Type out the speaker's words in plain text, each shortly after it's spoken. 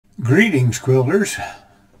Greetings, quilters.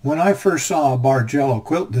 When I first saw a Bargello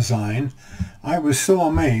quilt design, I was so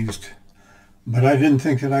amazed, but I didn't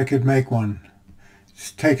think that I could make one.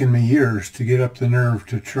 It's taken me years to get up the nerve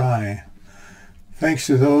to try. Thanks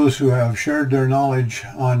to those who have shared their knowledge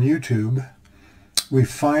on YouTube, we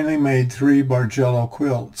finally made 3 Bargello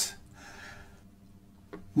quilts.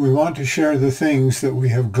 We want to share the things that we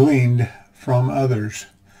have gleaned from others.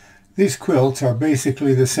 These quilts are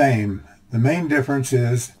basically the same. The main difference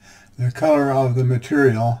is the color of the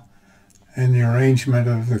material and the arrangement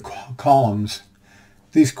of the columns.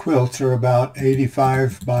 These quilts are about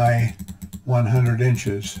 85 by 100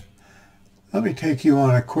 inches. Let me take you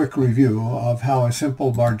on a quick review of how a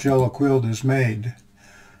simple Bargello quilt is made.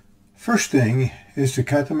 First thing is to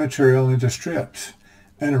cut the material into strips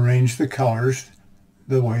and arrange the colors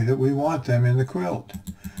the way that we want them in the quilt.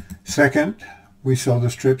 Second, we sew the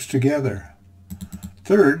strips together.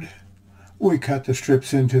 Third, we cut the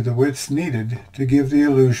strips into the widths needed to give the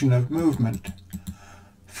illusion of movement.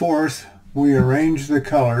 Fourth, we arrange the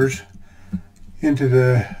colors into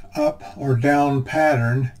the up or down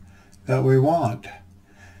pattern that we want.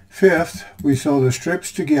 Fifth, we sew the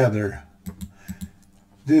strips together.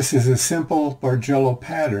 This is a simple Bargello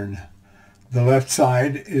pattern. The left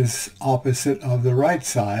side is opposite of the right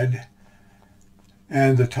side,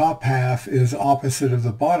 and the top half is opposite of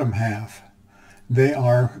the bottom half. They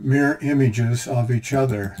are mirror images of each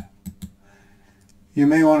other. You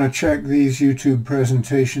may want to check these YouTube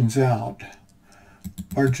presentations out.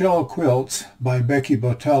 Bargello Quilts by Becky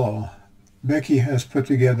Botello. Becky has put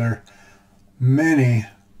together many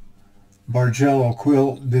Bargello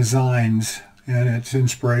quilt designs, and it's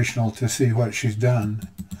inspirational to see what she's done.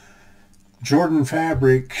 Jordan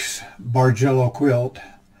Fabrics Bargello Quilt.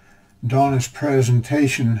 Donna's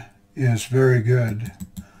presentation is very good.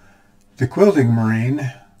 The Quilting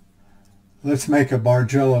Marine. Let's make a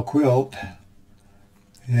Bargello quilt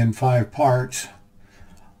in 5 parts.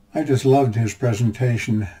 I just loved his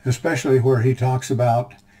presentation, especially where he talks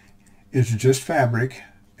about it's just fabric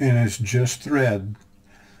and it's just thread.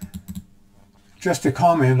 Just a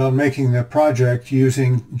comment on making the project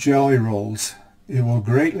using jelly rolls. It will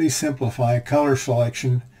greatly simplify color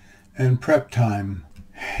selection and prep time.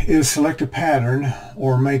 Is select a pattern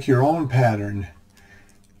or make your own pattern.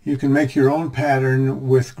 You can make your own pattern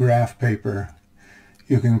with graph paper.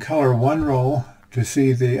 You can color one row to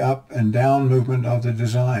see the up and down movement of the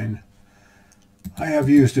design. I have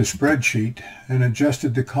used a spreadsheet and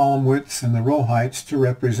adjusted the column widths and the row heights to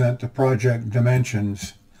represent the project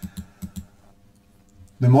dimensions.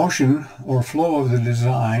 The motion or flow of the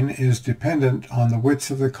design is dependent on the widths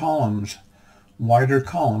of the columns. Wider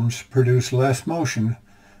columns produce less motion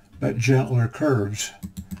but gentler curves.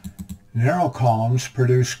 Narrow columns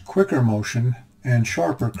produce quicker motion and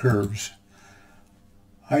sharper curves.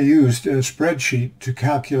 I used a spreadsheet to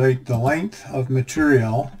calculate the length of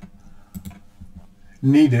material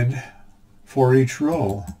needed for each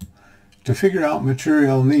row. To figure out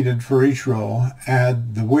material needed for each row,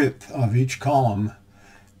 add the width of each column,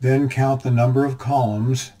 then count the number of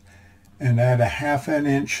columns and add a 1/2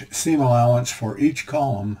 inch seam allowance for each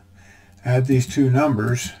column. Add these two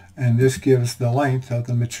numbers, and this gives the length of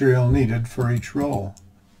the material needed for each row.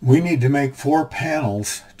 We need to make 4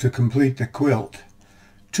 panels to complete the quilt.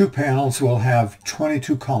 2 panels will have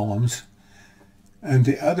 22 columns, and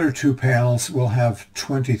the other 2 panels will have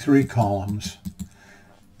 23 columns.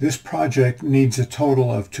 This project needs a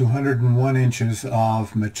total of 201 inches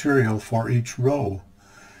of material for each row.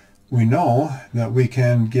 We know that we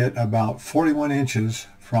can get about 41 inches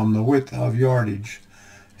from the width of yardage.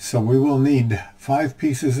 So we will need 5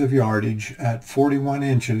 pieces of yardage at 41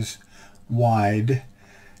 inches wide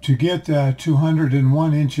to get the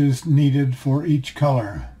 201 inches needed for each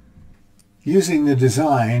color. Using the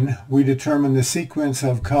design, we determine the sequence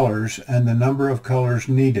of colors and the number of colors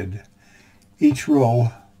needed. Each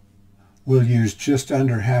row will use just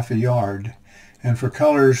under 1/2 yard, and for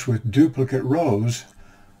colors with duplicate rows,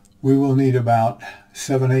 we will need about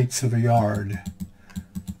 7/8 of a yard.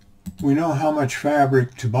 We know how much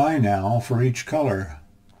fabric to buy now for each color.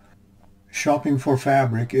 Shopping for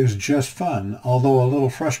fabric is just fun, although a little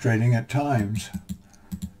frustrating at times.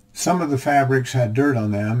 Some of the fabrics had dirt on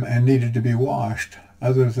them and needed to be washed.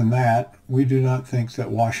 Other than that, we do not think that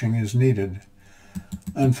washing is needed.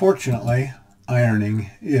 Unfortunately, ironing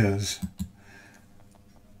is.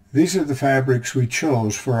 These are the fabrics we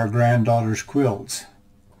chose for our granddaughter's quilts.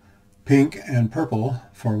 Pink and purple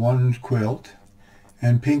for one quilt,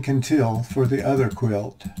 and pink and teal for the other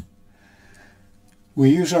quilt. We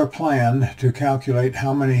use our plan to calculate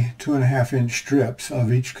how many 2.5 inch strips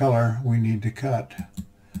of each color we need to cut.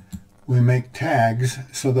 we make tags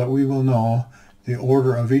so that we will know the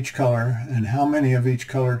order of each color and how many of each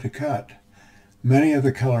color to cut. Many of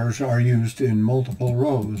the colors are used in multiple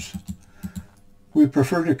rows. We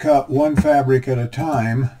prefer to cut one fabric at a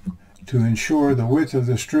time to ensure the width of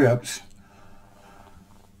the strips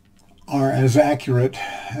are as accurate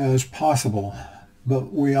as possible,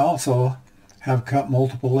 but we also have cut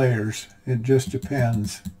multiple layers. It just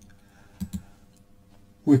depends.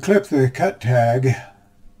 We clip the cut tag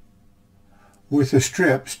with the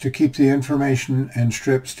strips to keep the information and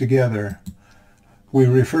strips together. We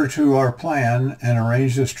refer to our plan and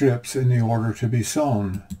arrange the strips in the order to be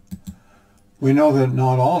sewn. We know that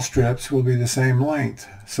not all strips will be the same length,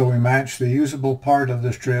 so we match the usable part of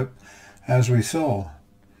the strip as we sew.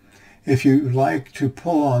 If you like to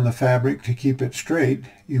pull on the fabric to keep it straight,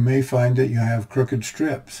 you may find that you have crooked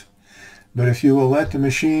strips. But if you will let the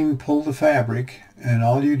machine pull the fabric and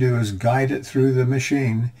all you do is guide it through the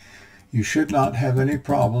machine, you should not have any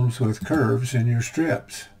problems with curves in your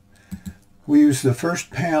strips. We use the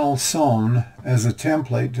first panel sewn as a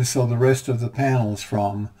template to sew the rest of the panels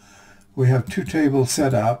from. We have two tables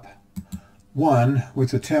set up, one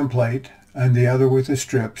with the template and the other with the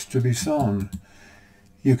strips to be sewn.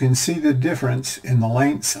 You can see the difference in the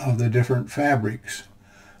lengths of the different fabrics.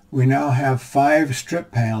 We now have 5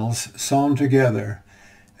 strip panels sewn together,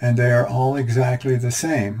 and they are all exactly the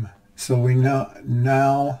same. So we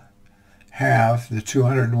now have the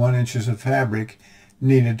 201 inches of fabric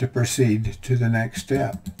needed to proceed to the next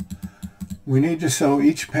step. We need to sew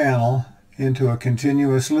each panel into a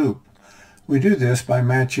continuous loop. We do this by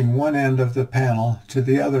matching one end of the panel to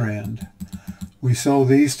the other end. We sew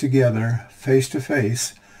these together face to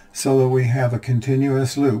face so that we have a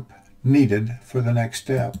continuous loop needed for the next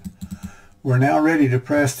step. We're now ready to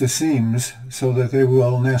press the seams so that they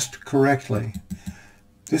will nest correctly.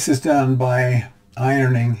 This is done by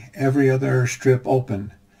ironing every other strip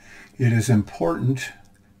open. It is important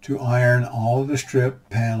to iron all of the strip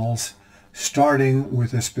panels starting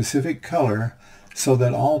with a specific color so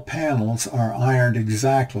that all panels are ironed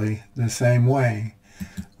exactly the same way.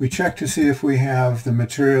 We check to see if we have the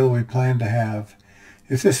material we plan to have.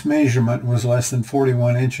 If this measurement was less than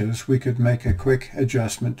 41 inches, we could make a quick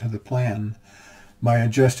adjustment to the plan by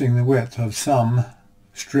adjusting the width of some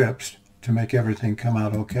strips to make everything come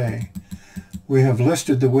out okay. We have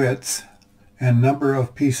listed the widths and number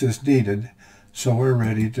of pieces needed, so we're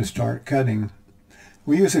ready to start cutting.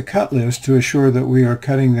 We use a cut list to assure that we are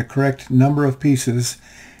cutting the correct number of pieces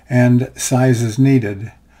and sizes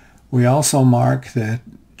needed. We also mark the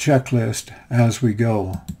checklist as we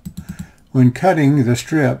go. When cutting the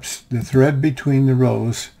strips, the thread between the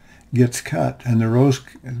rows gets cut and the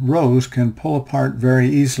rows can pull apart very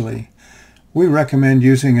easily. We recommend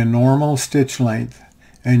using a normal stitch length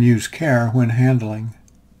and use care when handling.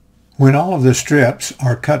 When all of the strips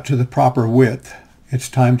are cut to the proper width, it's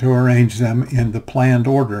time to arrange them in the planned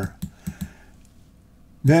order.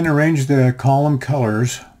 Then arrange the column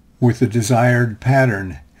colors with the desired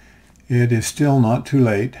pattern. It is still not too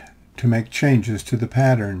late to make changes to the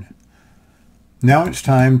pattern. Now it's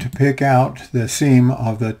time to pick out the seam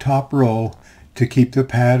of the top row to keep the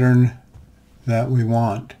pattern that we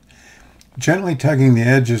want. Gently tugging the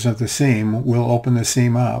edges of the seam will open the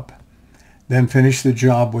seam up. Then finish the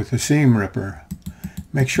job with the seam ripper.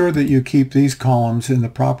 Make sure that you keep these columns in the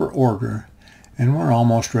proper order, and we're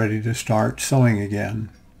almost ready to start sewing again.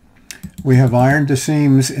 We have ironed the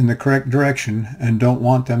seams in the correct direction and don't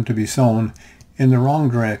want them to be sewn in the wrong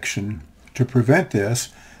direction. To prevent this,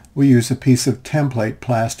 we use a piece of template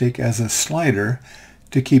plastic as a slider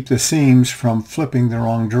to keep the seams from flipping the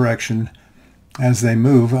wrong direction as they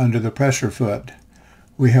move under the pressure foot.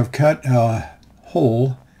 We have cut a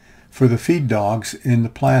hole for the feed dogs in the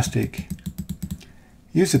plastic.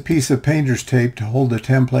 Use a piece of painter's tape to hold the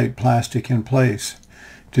template plastic in place.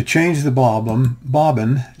 To change the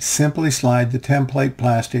bobbin, simply slide the template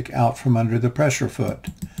plastic out from under the pressure foot.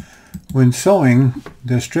 When sewing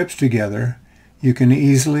the strips together, you can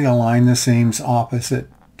easily align the seams opposite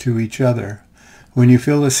to each other. When you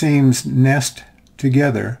feel the seams nest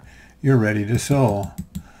together, you're ready to sew.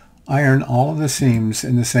 Iron all of the seams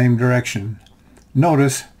in the same direction.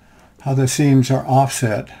 Notice how the seams are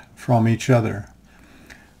offset from each other.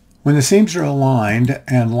 When the seams are aligned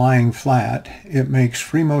and lying flat, it makes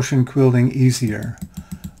free motion quilting easier.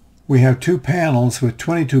 We have 2 panels with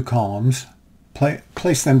 22 columns.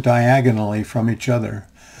 Place them diagonally from each other.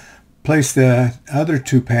 Place the other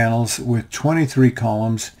 2 panels with 23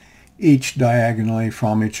 columns, each diagonally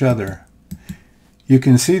from each other. You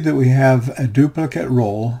can see that we have a duplicate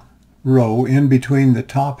row in between the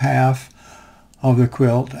top half of the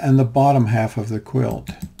quilt and the bottom half of the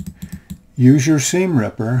quilt. Use your seam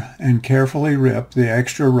ripper and carefully rip the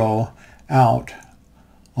extra row out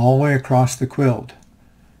all the way across the quilt.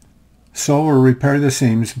 Sew or repair the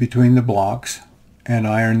seams between the blocks and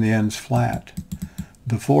iron the ends flat.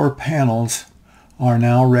 The 4 panels are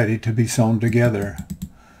now ready to be sewn together.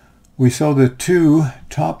 We sew the 2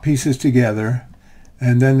 top pieces together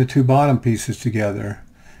and then the 2 bottom pieces together,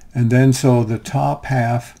 and then sew the top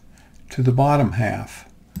half to the bottom half.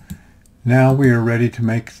 Now we are ready to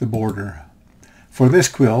make the border. For this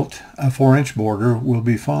quilt, a 4-inch border will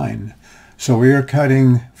be fine. So we are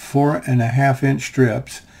cutting 4.5-inch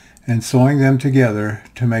strips and sewing them together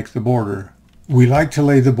to make the border. We like to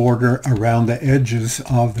lay the border around the edges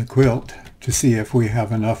of the quilt to see if we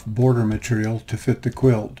have enough border material to fit the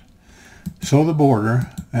quilt. Sew the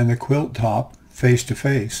border and the quilt top face to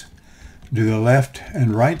face. Do the left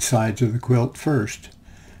and right sides of the quilt first.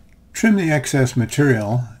 Trim the excess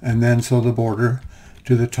material and then sew the border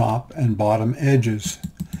to the top and bottom edges.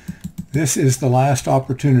 This is the last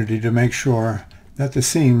opportunity to make sure that the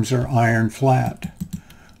seams are ironed flat.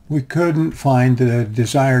 We couldn't find the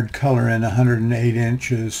desired color in 108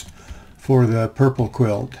 inches for the purple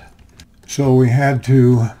quilt, so we had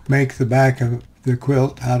to make the back of the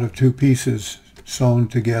quilt out of 2 pieces sewn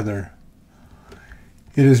together.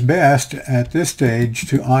 It is best at this stage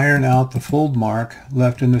to iron out the fold mark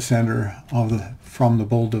left in the center from the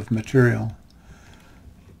bolt of material.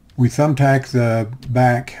 We thumbtack the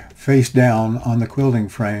back face down on the quilting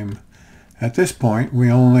frame. At this point,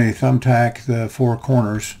 we only thumbtack the 4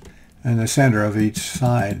 corners and the center of each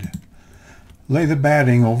side. Lay the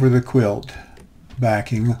batting over the quilt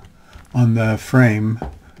backing on the frame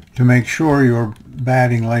to make sure your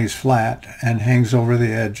batting lays flat and hangs over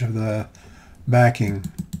the edge of the backing.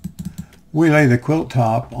 We lay the quilt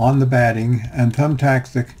top on the batting and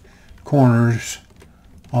thumbtack the corners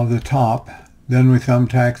of the top. Then we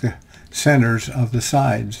thumbtack the centers of the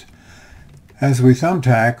sides. As we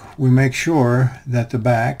thumbtack, we make sure that the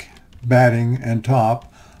back, batting, and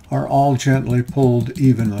top are all gently pulled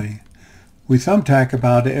evenly. We thumbtack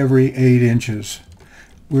about every 8 inches.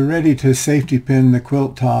 We're ready to safety pin the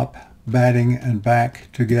quilt top, batting, and back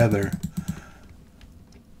together.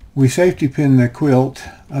 We safety pin the quilt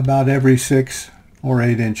about every 6 or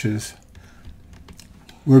 8 inches.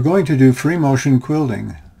 We're going to do free motion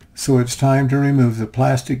quilting, so it's time to remove the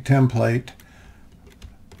plastic template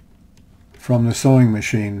from the sewing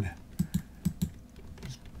machine.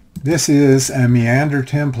 This is a meander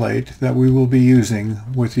template that we will be using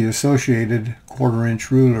with the associated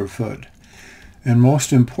 1/4-inch ruler foot, and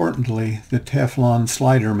most importantly, the Teflon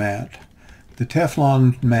slider mat. The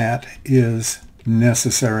Teflon mat is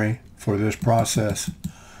necessary for this process.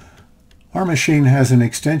 Our machine has an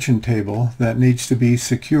extension table that needs to be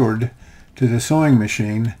secured to the sewing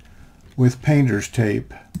machine with painter's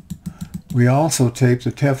tape. We also tape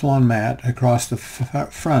the Teflon mat across the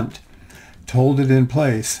front to hold it in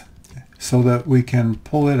place so that we can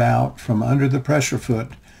pull it out from under the pressure foot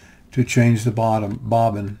to change the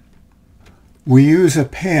bobbin. We use a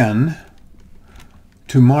pen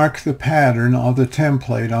to mark the pattern of the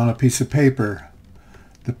template on a piece of paper.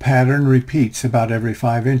 The pattern repeats about every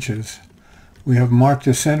 5 inches. We have marked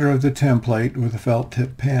the center of the template with a felt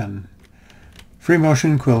tip pen. Free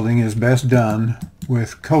motion quilting is best done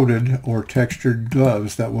with coated or textured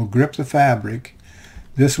gloves that will grip the fabric.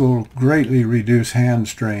 This will greatly reduce hand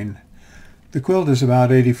strain. The quilt is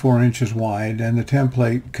about 84 inches wide and the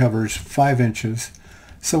template covers 5 inches,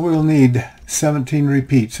 so we'll need 17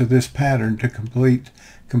 repeats of this pattern to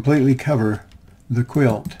completely cover the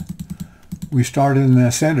quilt. We start in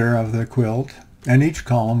the center of the quilt, and each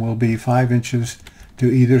column will be 5 inches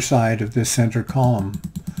to either side of this center column.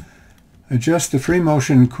 Adjust the free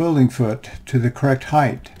motion quilting foot to the correct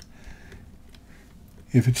height.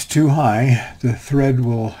 If it's too high, the thread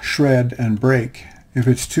will shred and break. If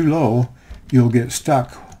it's too low, you'll get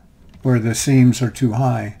stuck where the seams are too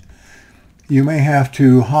high. You may have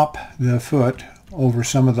to hop the foot over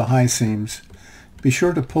some of the high seams. Be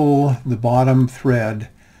sure to pull the bottom thread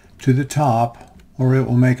to the top or it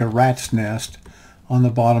will make a rat's nest on the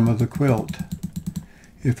bottom of the quilt.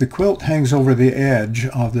 If the quilt hangs over the edge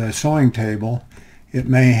of the sewing table, it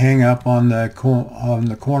may hang up on the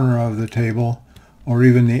corner of the table or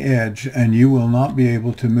even the edge, and you will not be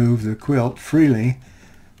able to move the quilt freely,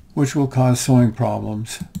 which will cause sewing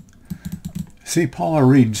problems. See Paula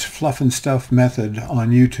Reed's Fluff and Stuff method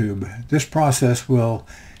on YouTube. This process will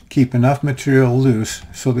keep enough material loose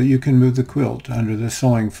so that you can move the quilt under the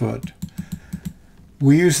sewing foot.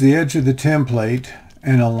 We use the edge of the template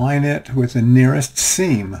and align it with the nearest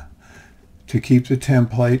seam to keep the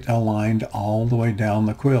template aligned all the way down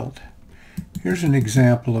the quilt. Here's an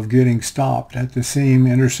example of getting stopped at the seam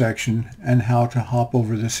intersection and how to hop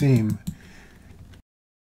over the seam.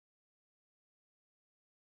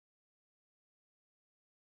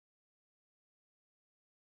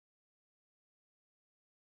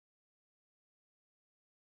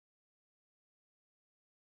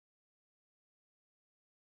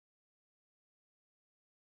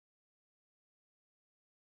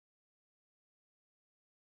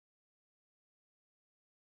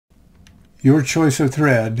 Your choice of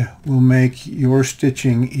thread will make your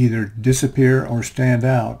stitching either disappear or stand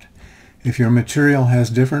out. If your material has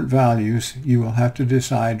different values, you will have to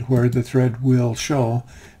decide where the thread will show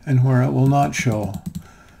and where it will not show.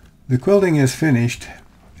 The quilting is finished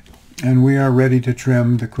and we are ready to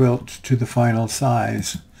trim the quilt to the final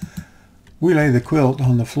size. We lay the quilt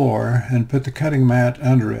on the floor and put the cutting mat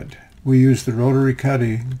under it. We use the rotary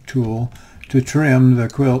cutting tool to trim the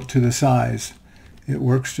quilt to the size. It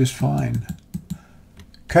works just fine.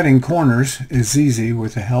 Cutting corners is easy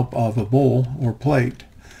with the help of a bowl or plate.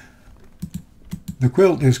 The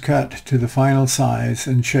quilt is cut to the final size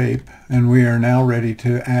and shape, and we are now ready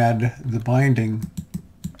to add the binding.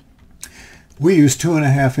 We use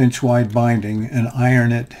 2.5-inch wide binding and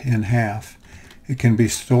iron it in half. It can be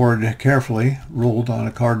stored carefully, rolled on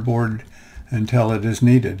a cardboard until it is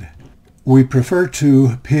needed. We prefer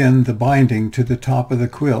to pin the binding to the top of the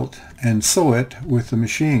quilt and sew it with the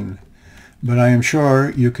machine, but I am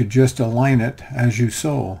sure you could just align it as you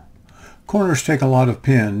sew. Corners take a lot of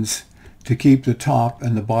pins to keep the top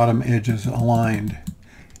and the bottom edges aligned.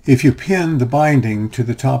 If you pin the binding to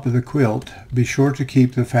the top of the quilt, be sure to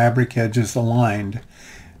keep the fabric edges aligned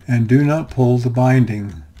and do not pull the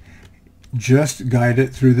binding. Just guide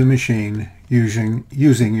it through the machine using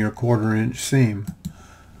your 1/4-inch seam.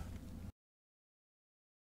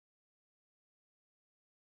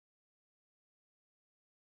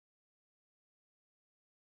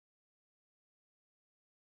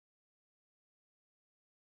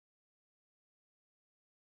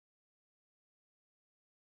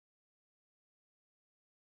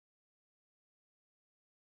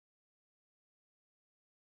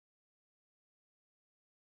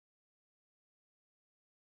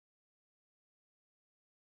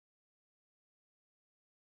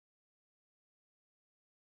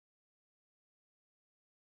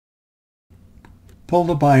 Pull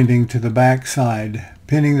the binding to the back side.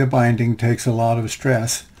 Pinning the binding takes a lot of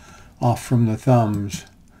stress off from the thumbs.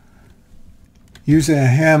 Use a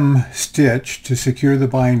hem stitch to secure the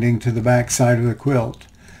binding to the back side of the quilt.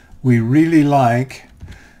 We really like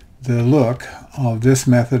the look of this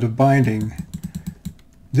method of binding.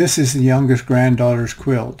 This is the youngest granddaughter's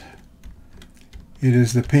quilt. It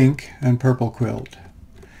is the pink and purple quilt.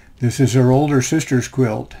 This is her older sister's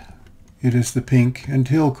quilt. It is the pink and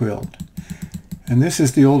teal quilt. And this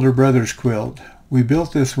is the older brother's quilt. We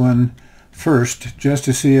built this one first just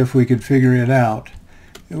to see if we could figure it out.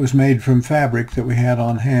 It was made from fabric that we had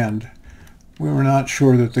on hand. We were not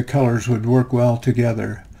sure that the colors would work well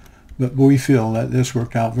together, but we feel that this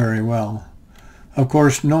worked out very well. Of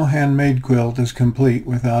course, no handmade quilt is complete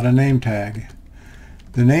without a name tag.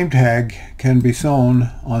 The name tag can be sewn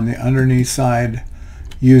on the underneath side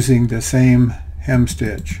using the same hem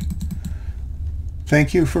stitch.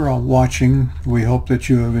 Thank you for watching. We hope that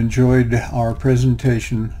you have enjoyed our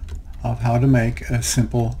presentation of how to make a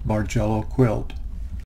simple Bargello quilt.